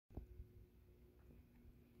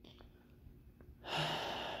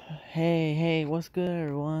Hey, what's good,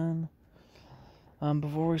 everyone?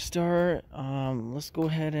 Before we start, let's go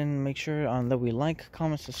ahead and make sure that we like,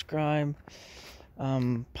 comment, subscribe.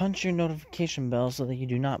 Punch your notification bell so that you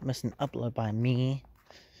do not miss an upload by me.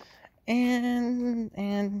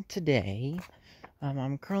 And today,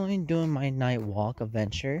 I'm currently doing my night walk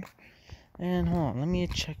adventure. And hold on, let me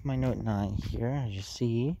check my Note 9 here, as you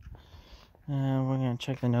see. We're gonna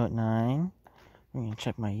check the Note 9. We're gonna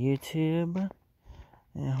check my YouTube.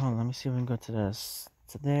 And hold on, let me see if we can go to this.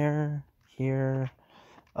 To there, here.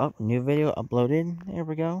 Oh, new video uploaded. There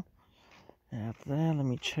we go. And after that, let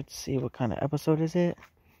me check to see what kind of episode is it.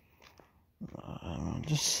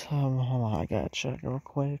 Hold on, I gotta check real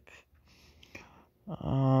quick. It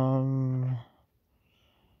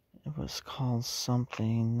was called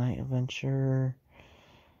something, Night Adventure.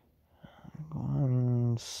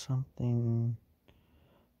 Something.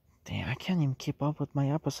 Damn, I can't even keep up with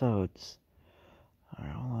my episodes.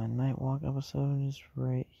 Alright, hold on. Night Walk episode is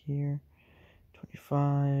right here.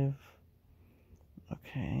 25.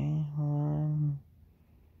 Okay, hold on.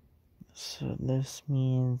 So this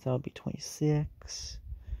means that'll be 26.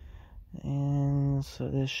 And so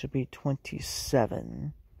this should be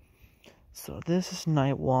 27. So this is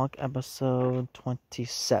Night Walk episode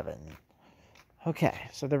 27. Okay,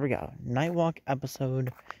 so there we go. Night Walk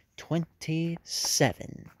episode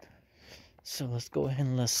 27. So let's go ahead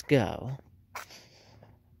and let's go.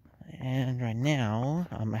 And right now,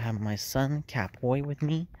 I'm gonna have my son Catboy with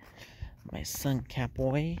me. My son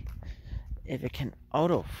Catboy. If it can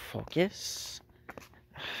autofocus,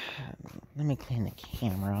 let me clean the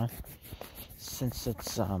camera. Since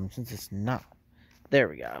it's not. There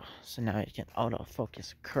we go. So now it can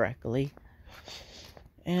autofocus correctly.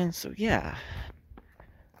 And so yeah,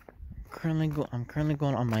 I'm currently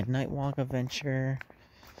going on my night walk adventure.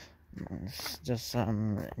 Just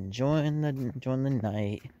enjoying the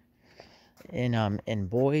night. In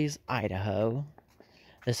Boise, Idaho.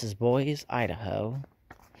 This is Boise, Idaho.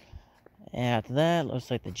 And after that, looks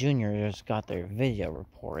like the juniors got their video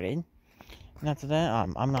reported. And after that,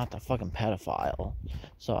 I'm not the fucking pedophile.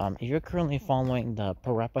 So if you're currently following the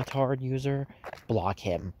REUPLOAD user, block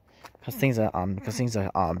him. Cause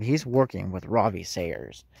he's working with Robbie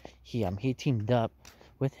Sayers. He teamed up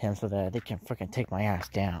with him so that they can freaking take my ass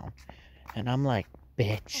down. And I'm like,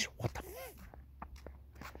 bitch, what the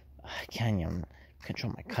I can't even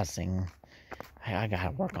control my cussing. I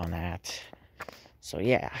gotta work on that. So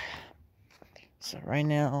yeah. So right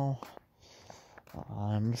now,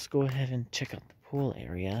 let's go ahead and check out the pool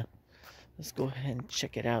area. Let's go ahead and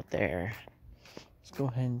check it out there. Let's go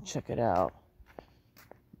ahead and check it out.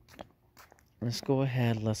 Let's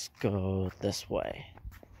go this way.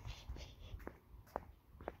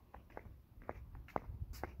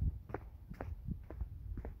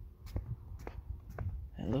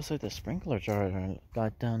 It looks like the sprinkler jar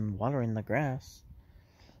got done watering the grass.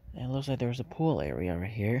 And it looks like there's a pool area right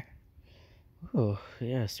here. Ooh,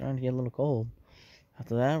 yeah, it's starting to get a little cold.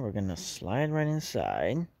 After that, we're gonna slide right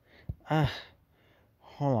inside.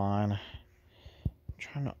 Hold on. I'm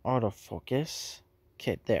trying to autofocus.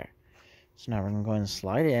 Okay, there. So now we're gonna go and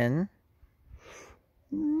slide in.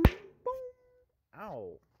 Boom.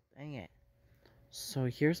 Ow, dang it. So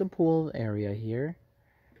here's a pool area here.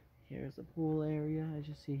 Here's the pool area, as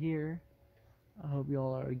you see here. I hope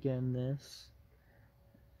y'all are getting this.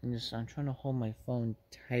 And I'm trying to hold my phone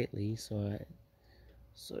tightly, so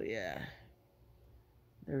yeah.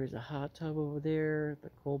 There is a hot tub over there,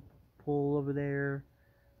 the cold pool over there,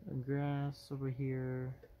 the grass over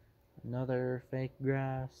here, another fake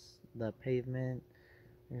grass, the pavement.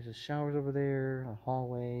 There's the showers over there, a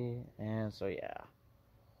hallway, and so yeah.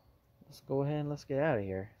 Let's go ahead and let's get out of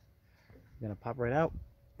here. I'm gonna pop right out.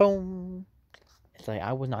 Boom! It's like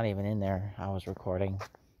I was not even in there. I was recording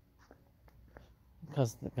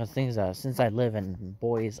because since I live in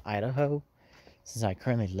Boise, Idaho, since I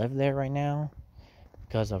currently live there right now,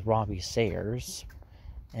 because of Robbie Sayers,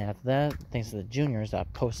 and after that, thanks to the juniors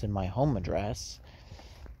that posted my home address,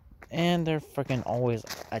 and they're freaking always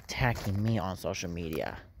attacking me on social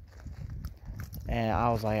media, and I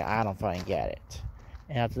was like, I don't fucking get it.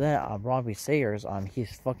 And after that, Robbie Sayers,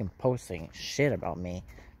 he's fucking posting shit about me.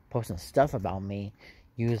 Posting stuff about me,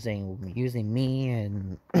 using me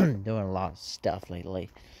and doing a lot of stuff lately.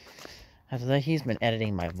 After that, he's been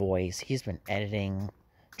editing my voice. He's been editing,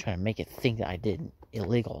 trying to make it think that I did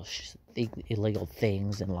illegal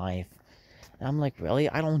things in life. And I'm like, really?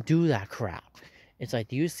 I don't do that crap. It's like,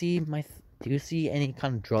 do you see any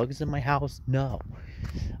kind of drugs in my house? No.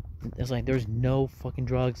 It's like, there's no fucking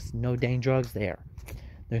drugs, no dang drugs there.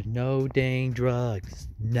 There's no dang drugs.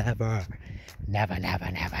 Never.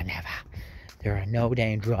 There are no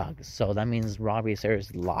dang drugs. So that means Robbie is a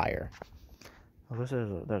liar. Oh,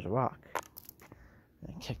 there's a rock.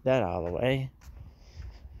 Kick that out of the way.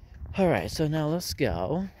 Alright, so now let's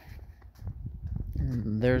go.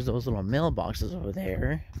 There's those little mailboxes over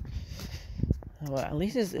there. Well, at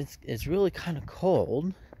least it's really kind of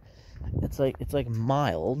cold. It's like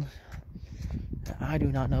mild. I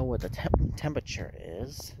do not know what the temperature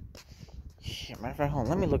is. Matter of fact, hold on,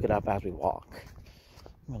 let me look it up as we walk.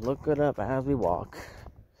 I'm gonna look it up as we walk.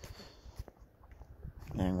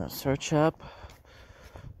 And I'm gonna search up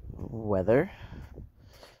weather.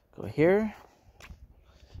 Go here.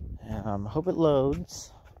 And hope it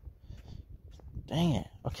loads. Dang it.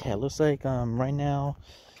 Okay, it looks like right now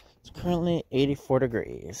it's currently 84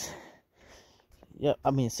 degrees. Yep,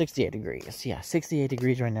 I mean 68 degrees. Yeah, 68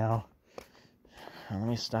 degrees right now. Let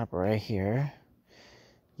me stop right here.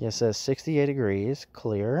 Yeah, it says 68 degrees,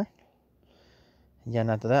 clear. Yeah,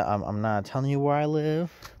 and after that, I'm not telling you where I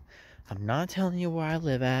live. I'm not telling you where I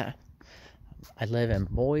live at. I live in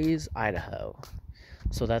Boise, Idaho.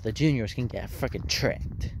 So that the juniors can get freaking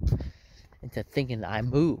tricked into thinking that I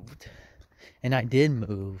moved. And I did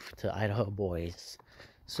move to Idaho, Boise.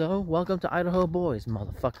 So, welcome to Idaho, Boise,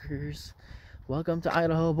 motherfuckers. Welcome to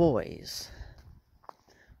Idaho, Boise.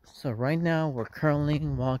 So right now, we're currently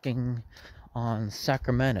walking on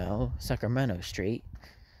Sacramento Street.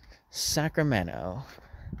 Sacramento.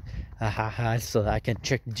 So that I can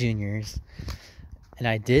trick juniors. And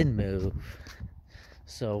I did move.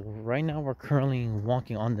 So right now we're currently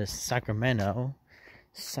walking on this Sacramento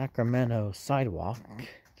sidewalk.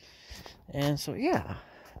 And so yeah.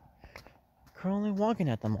 Currently walking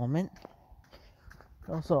at the moment.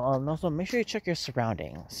 Also make sure you check your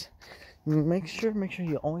surroundings. Make sure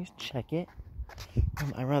you always check it.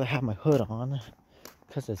 I'd rather have my hood on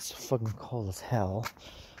because it's fucking cold as hell.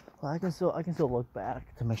 Well, I can still look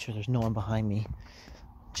back to make sure there's no one behind me.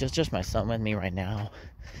 Just my son with me right now.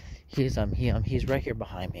 He's right here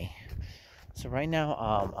behind me. So right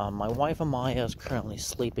now, my wife Amaya is currently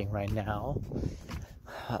sleeping right now.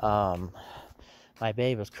 My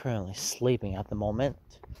babe is currently sleeping at the moment.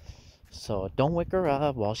 So don't wake her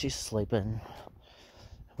up while she's sleeping.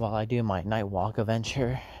 While I do my night walk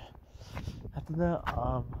adventure. After that,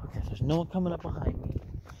 okay, there's no one coming up behind me.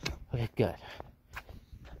 Okay, good.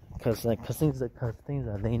 Cause things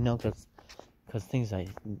that they know, cause things that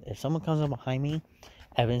if someone comes up behind me,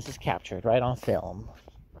 evidence is captured right on film.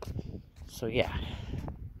 So yeah.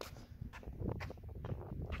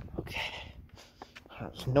 Okay.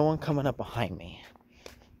 There's no one coming up behind me.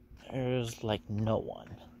 There's like no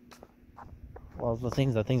one. Well, the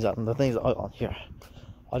things. Oh, here.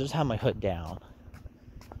 I'll just have my hood down.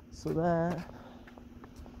 So that.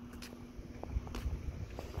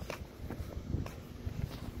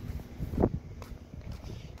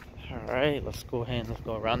 Alright, let's go ahead and let's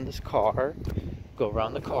go around this car. Go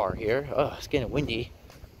around the car here. Oh, it's getting windy.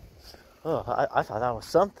 Oh, I thought that was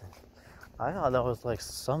something. I thought that was like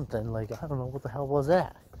something. Like, I don't know what the hell was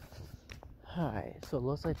that. Alright, so it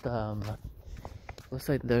looks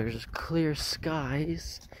like there's clear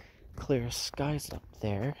skies. Clear skies up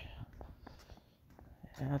there.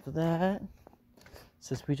 And after that,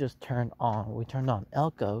 since we turned on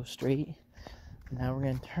Elko Street. Now we're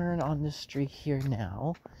gonna turn on this street here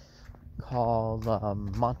now, called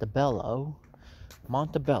Montebello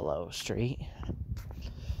Street.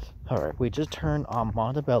 All right, we just turned on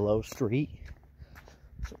Montebello Street.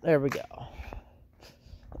 So there we go.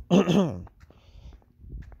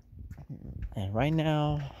 And right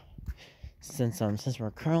now, since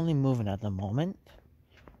we're currently moving at the moment.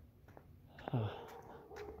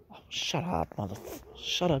 Shut up,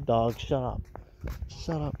 shut up, dog, shut up.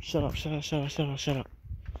 Shut up.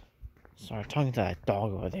 Sorry, talking to that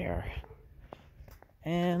dog over there.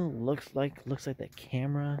 And looks like the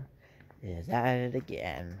camera is at it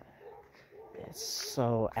again. It's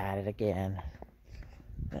so at it again.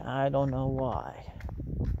 I don't know why.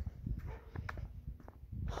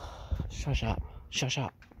 Shush up.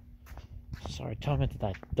 Sorry, talking to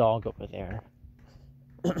that dog over there.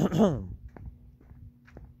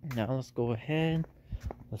 Now let's go ahead.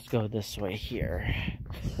 Let's go this way here.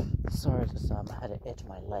 Sorry, just had to itch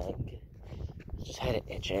my leg. Just had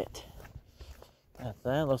to itch it. And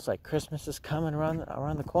that looks like Christmas is coming around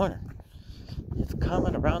the corner. It's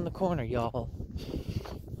coming around the corner, y'all.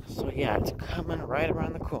 So yeah, it's coming right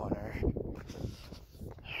around the corner.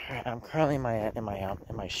 Alright, I'm currently in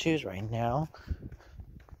my shoes right now.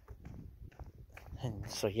 And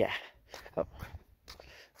so yeah. Oh.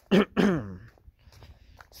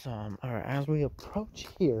 So, alright, as we approach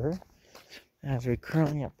here, as we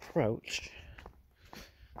currently approach,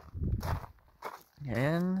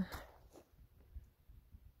 and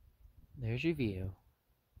there's your view.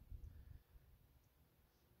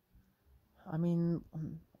 I mean,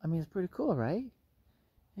 it's pretty cool, right?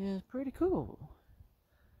 Yeah, it's pretty cool.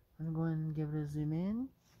 I'm going to give it a zoom in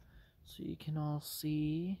so you can all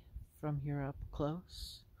see from here up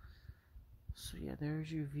close. So yeah,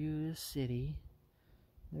 there's your view of the city.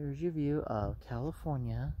 There's your view of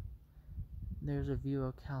California. There's a view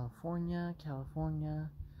of California,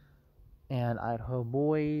 and Idaho,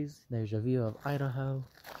 Boise. There's a view of Idaho.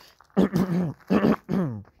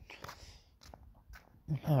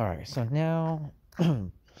 Alright, so now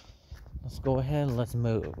let's go ahead and let's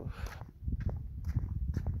move.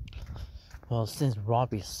 Well, since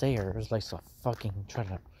Robbie Sayers likes to fucking trying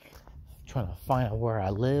to find out where I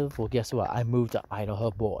live, well, guess what? I moved to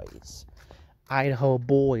Idaho, Boise. Idaho,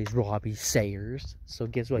 Boise, Robbie Sayers. So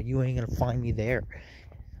guess what? You ain't gonna find me there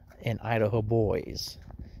in Idaho, Boise.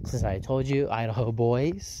 Since I told you, Idaho,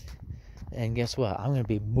 Boise. And guess what? I'm gonna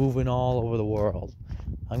be moving all over the world.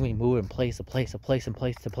 I'm gonna be moving place to place to place and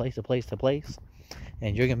place to place to place to place.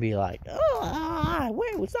 And you're gonna be like, oh,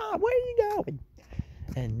 wait, what's up? Where are you going?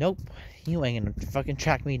 And nope, you ain't gonna fucking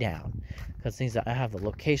track me down. Because things that I have the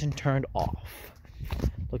location turned off.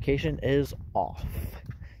 Location is off.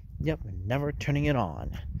 Yep, never turning it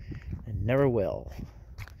on. And never will.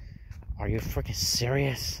 Are you freaking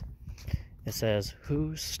serious? It says,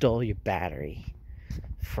 who stole your battery?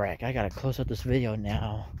 Frick, I gotta close up this video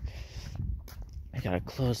now. I gotta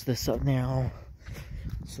close this up now.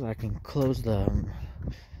 So I can close that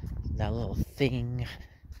little thing.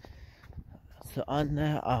 So on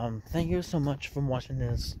that, thank you so much for watching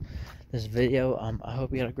this video. I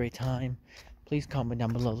hope you had a great time. Please comment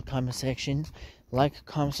down below in the comment section. Like,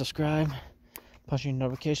 comment, subscribe, push your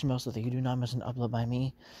notification bell so that you do not miss an upload by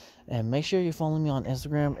me. And make sure you follow me on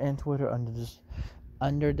Instagram and Twitter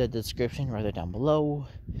under the description right there down below.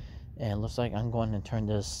 And it looks like I'm going to turn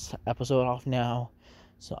this episode off now.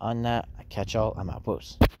 So on that, I catch y'all. I'm out.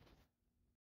 Post.